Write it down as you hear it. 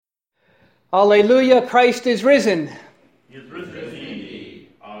Alleluia, Christ is risen. He is risen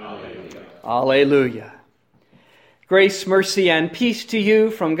indeed. Alleluia. Alleluia. Grace, mercy, and peace to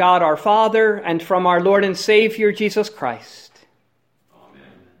you from God our Father and from our Lord and Savior Jesus Christ. Amen.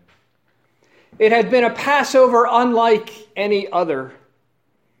 It had been a Passover unlike any other.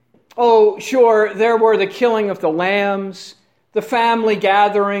 Oh, sure, there were the killing of the lambs, the family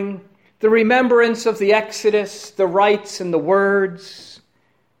gathering, the remembrance of the Exodus, the rites and the words.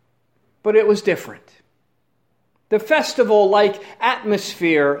 But it was different. The festival-like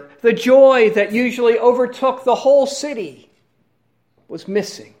atmosphere, the joy that usually overtook the whole city, was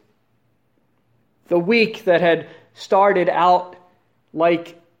missing. The week that had started out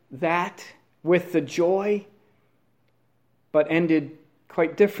like that, with the joy, but ended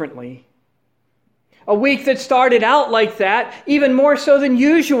quite differently. A week that started out like that, even more so than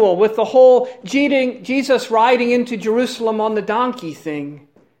usual, with the whole Jesus riding into Jerusalem on the donkey thing.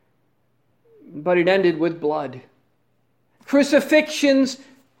 But it ended with blood. Crucifixions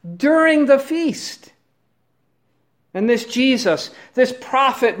during the feast. And this Jesus, this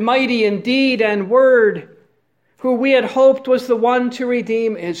prophet, mighty in deed and word, who we had hoped was the one to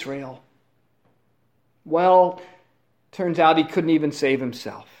redeem Israel. Well, turns out he couldn't even save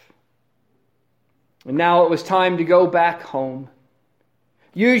himself. And now it was time to go back home.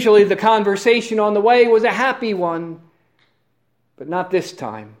 Usually the conversation on the way was a happy one, but not this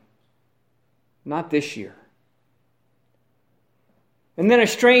time. Not this year. And then a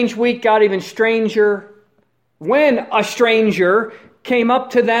strange week got even stranger when a stranger came up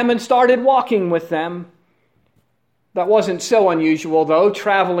to them and started walking with them. That wasn't so unusual, though,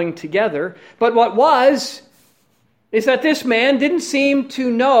 traveling together. But what was is that this man didn't seem to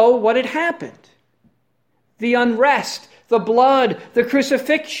know what had happened. The unrest, the blood, the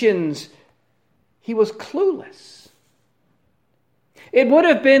crucifixions. He was clueless. It would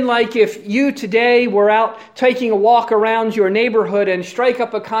have been like if you today were out taking a walk around your neighborhood and strike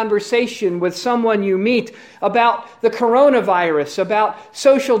up a conversation with someone you meet about the coronavirus, about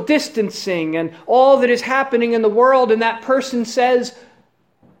social distancing and all that is happening in the world, and that person says,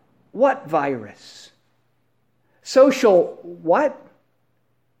 "What virus? Social what?"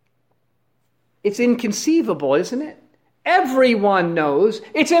 It's inconceivable, isn't it? Everyone knows.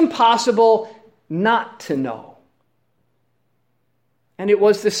 It's impossible not to know. And it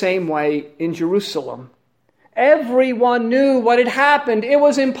was the same way in Jerusalem. Everyone knew what had happened. It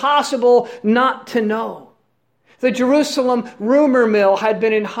was impossible not to know. The Jerusalem rumor mill had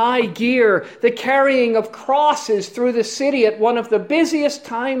been in high gear, the carrying of crosses through the city at one of the busiest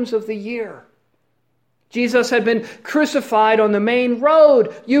times of the year. Jesus had been crucified on the main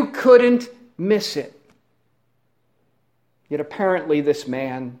road. You couldn't miss it. Yet apparently this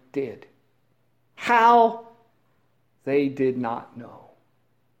man did. How? They did not know.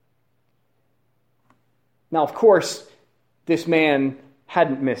 Now, of course, this man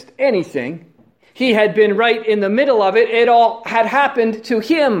hadn't missed anything. He had been right in the middle of it. It all had happened to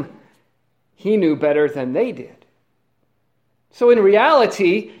him. He knew better than they did. So in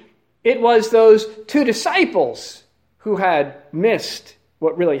reality, it was those two disciples who had missed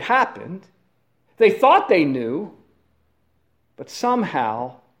what really happened. They thought they knew, but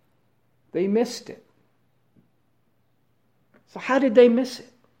somehow they missed it. So how did they miss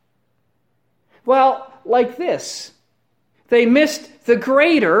it? Well, like this. They missed the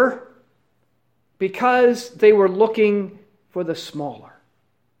greater because they were looking for the smaller.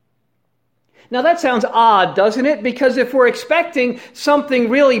 Now that sounds odd, doesn't it? Because if we're expecting something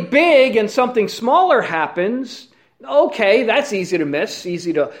really big and something smaller happens, okay, that's easy to miss,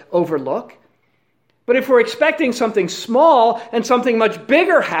 easy to overlook. But if we're expecting something small and something much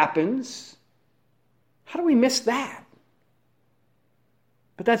bigger happens, how do we miss that?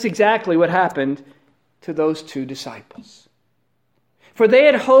 But that's exactly what happened to those two disciples. For they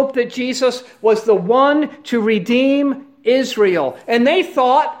had hoped that Jesus was the one to redeem Israel. And they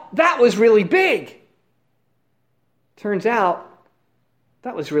thought that was really big. Turns out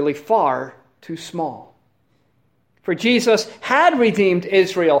that was really far too small. For Jesus had redeemed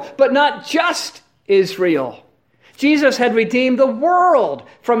Israel, but not just Israel. Jesus had redeemed the world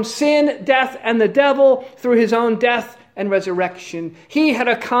from sin, death, and the devil through his own death and resurrection. He had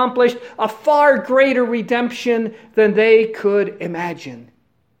accomplished a far greater redemption than they could imagine.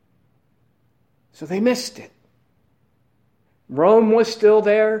 So they missed it. Rome was still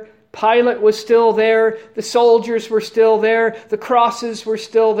there. Pilate was still there. The soldiers were still there. The crosses were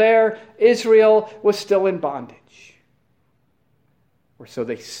still there. Israel was still in bondage. Or so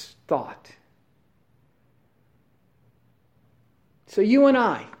they thought. So you and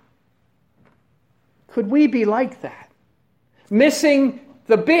I, could we be like that? Missing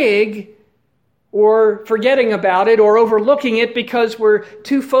the big or forgetting about it, or overlooking it because we're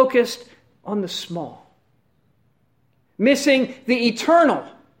too focused on the small. Missing the eternal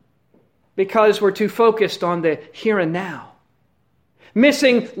because we're too focused on the here and now.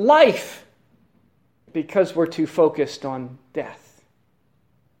 Missing life because we're too focused on death.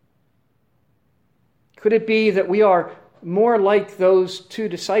 Could it be that we are more like those two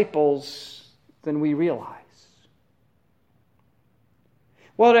disciples than we realize?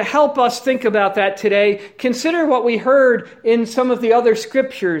 Well, to help us think about that today, consider what we heard in some of the other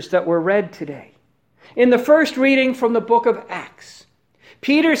scriptures that were read today. In the first reading from the book of Acts,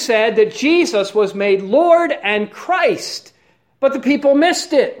 Peter said that Jesus was made Lord and Christ, but the people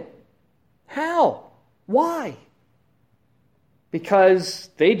missed it. How? Why? Because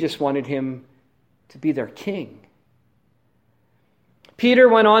they just wanted him to be their king. Peter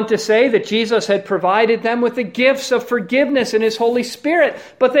went on to say that Jesus had provided them with the gifts of forgiveness in his Holy Spirit,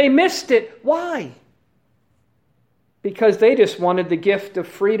 but they missed it. Why? Because they just wanted the gift of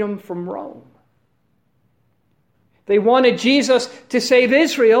freedom from Rome. They wanted Jesus to save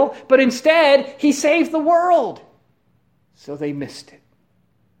Israel, but instead he saved the world. So they missed it.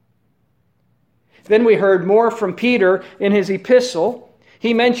 Then we heard more from Peter in his epistle.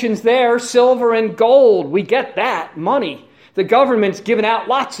 He mentions there silver and gold. We get that, money. The government's giving out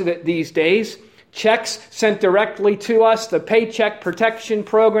lots of it these days. Checks sent directly to us, the Paycheck Protection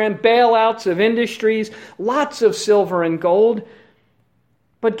Program, bailouts of industries, lots of silver and gold.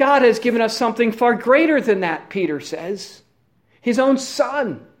 But God has given us something far greater than that, Peter says. His own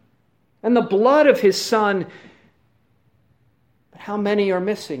Son and the blood of his Son. But how many are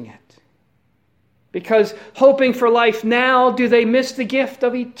missing it? Because hoping for life now, do they miss the gift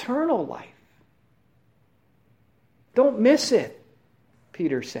of eternal life? Don't miss it,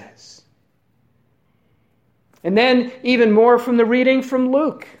 Peter says. And then even more from the reading from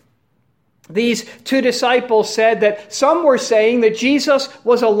Luke. These two disciples said that some were saying that Jesus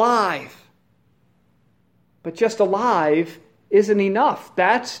was alive. But just alive isn't enough.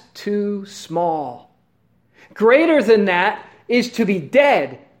 That's too small. Greater than that is to be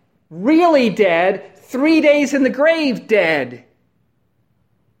dead, really dead, 3 days in the grave dead,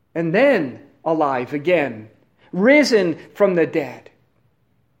 and then alive again. Risen from the dead.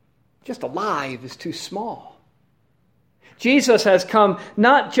 Just alive is too small. Jesus has come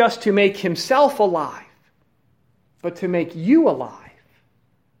not just to make himself alive, but to make you alive,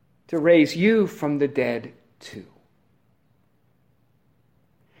 to raise you from the dead too.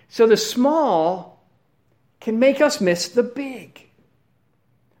 So the small can make us miss the big.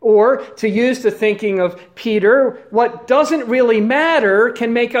 Or, to use the thinking of Peter, what doesn't really matter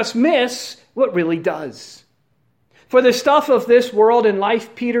can make us miss what really does. For the stuff of this world and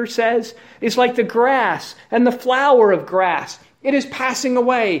life, Peter says, is like the grass and the flower of grass. It is passing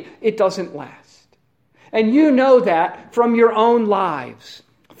away. It doesn't last. And you know that from your own lives.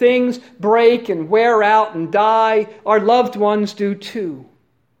 Things break and wear out and die. Our loved ones do too.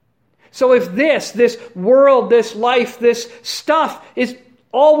 So if this world, this life, this stuff is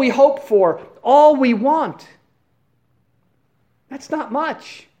all we hope for, all we want, that's not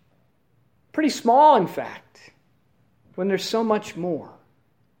much. Pretty small, in fact. When there's so much more.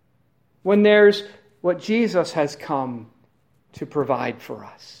 When there's what Jesus has come to provide for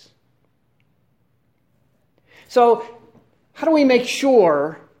us. So, how do we make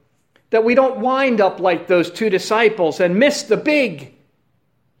sure that we don't wind up like those two disciples and miss the big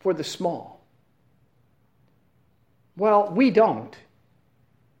for the small? Well, we don't,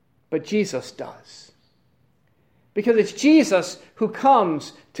 but Jesus does. Because it's Jesus who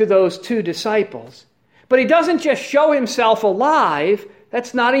comes to those two disciples. But he doesn't just show himself alive.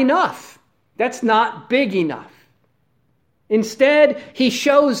 That's not enough. That's not big enough. Instead, he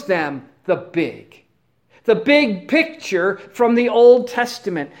shows them the big picture from the Old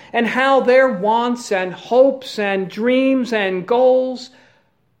Testament, and how their wants and hopes and dreams and goals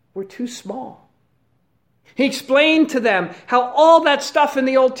were too small. He explained to them how all that stuff in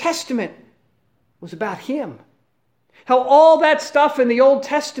the Old Testament was about him. How all that stuff in the Old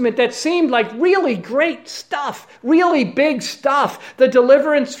Testament that seemed like really great stuff, really big stuff, the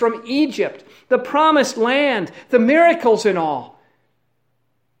deliverance from Egypt, the promised land, the miracles and all,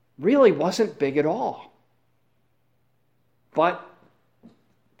 really wasn't big at all. But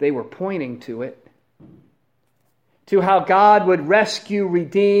they were pointing to it, to how God would rescue,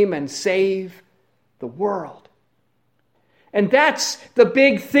 redeem, and save the world. And that's the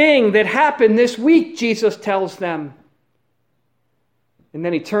big thing that happened this week, Jesus tells them. And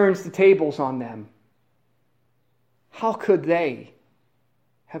then he turns the tables on them. How could they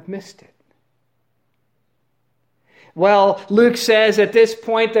have missed it? Well, Luke says at this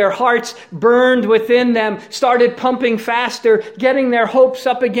point their hearts burned within them, started pumping faster, getting their hopes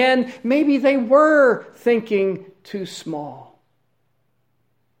up again. Maybe they were thinking too small.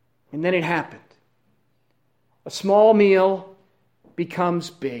 And then it happened. A small meal becomes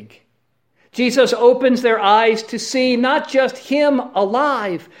big. Jesus opens their eyes to see not just him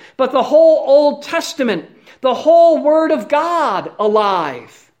alive, but the whole Old Testament, the whole Word of God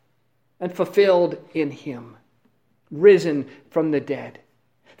alive and fulfilled in him, risen from the dead.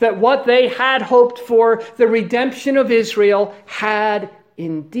 That what they had hoped for, the redemption of Israel, had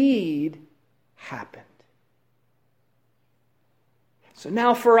indeed happened. So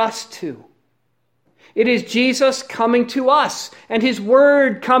now for us too. It is Jesus coming to us and his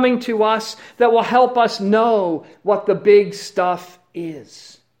word coming to us that will help us know what the big stuff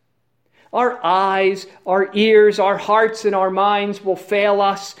is. Our eyes, our ears, our hearts, and our minds will fail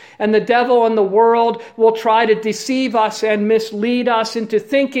us, and the devil and the world will try to deceive us and mislead us into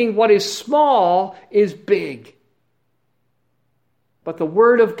thinking what is small is big. But the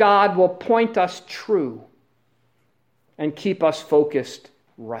Word of God will point us true and keep us focused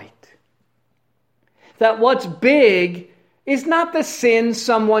right. That what's big is not the sin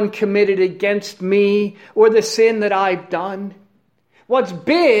someone committed against me or the sin that I've done. What's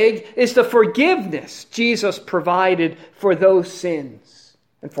big is the forgiveness Jesus provided for those sins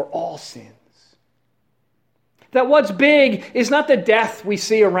and for all sins. That what's big is not the death we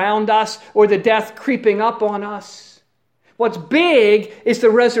see around us or the death creeping up on us. What's big is the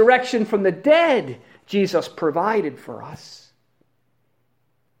resurrection from the dead Jesus provided for us.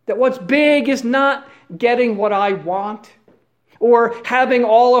 That what's big is not getting what I want or having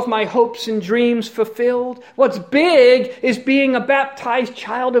all of my hopes and dreams fulfilled. What's big is being a baptized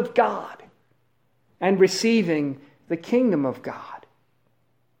child of God and receiving the kingdom of God.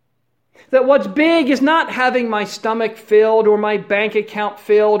 That what's big is not having my stomach filled or my bank account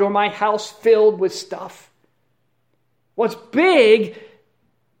filled or my house filled with stuff. What's big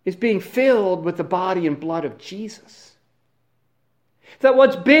is being filled with the body and blood of Jesus. That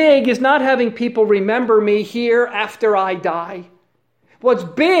what's big is not having people remember me here after I die. What's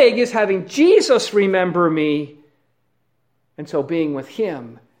big is having Jesus remember me, and so being with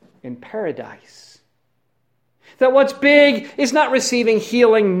him in paradise. That what's big is not receiving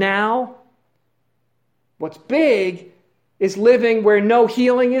healing now. What's big is living where no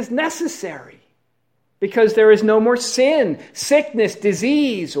healing is necessary, because there is no more sin, sickness,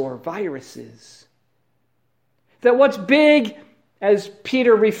 disease, or viruses. That what's big, as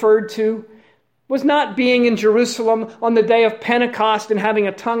Peter referred to, was not being in Jerusalem on the day of Pentecost and having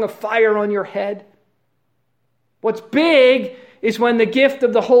a tongue of fire on your head. What's big is when the gift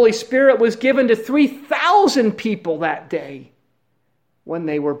of the Holy Spirit was given to 3,000 people that day when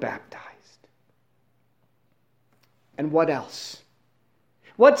they were baptized. And what else?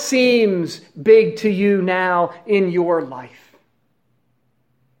 What seems big to you now in your life?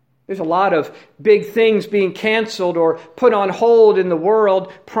 There's a lot of big things being canceled or put on hold in the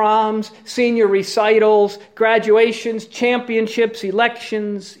world. Proms, senior recitals, graduations, championships,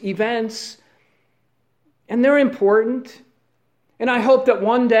 elections, events. And they're important. And I hope that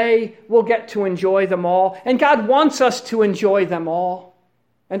one day we'll get to enjoy them all. And God wants us to enjoy them all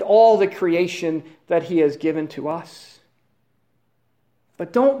and all the creation that he has given to us.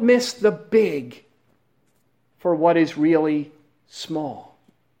 But don't miss the big for what is really small.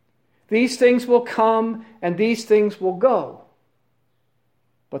 These things will come and these things will go.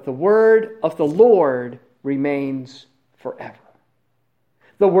 But the word of the Lord remains forever.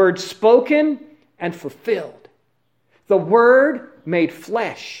 The word spoken and fulfilled. The word made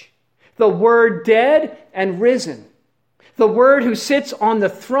flesh. The word dead and risen. The word who sits on the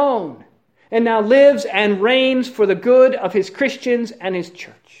throne and now lives and reigns for the good of his Christians and his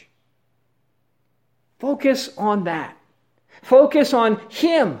church. Focus on that. Focus on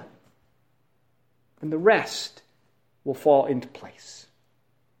him. And the rest will fall into place.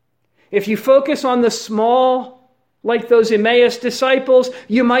 If you focus on the small, like those Emmaus disciples,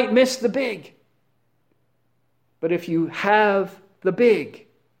 you might miss the big. But if you have the big,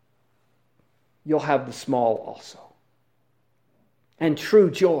 you'll have the small also. And true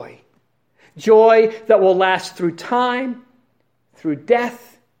joy. Joy that will last through time, through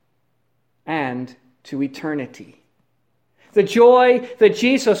death, and to eternity. The joy that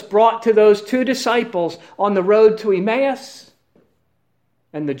Jesus brought to those two disciples on the road to Emmaus,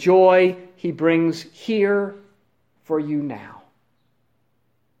 and the joy he brings here for you now.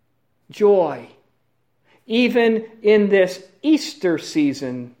 Joy, even in this Easter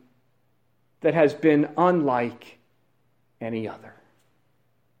season that has been unlike any other.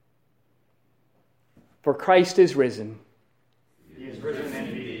 For Christ is risen. He is risen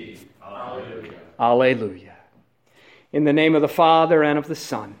indeed. Alleluia. Alleluia. In the name of the Father, and of the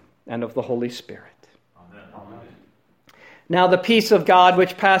Son, and of the Holy Spirit. Amen. Now the peace of God,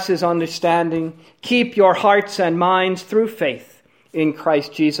 which passes understanding, keep your hearts and minds through faith in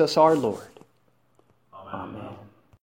Christ Jesus our Lord.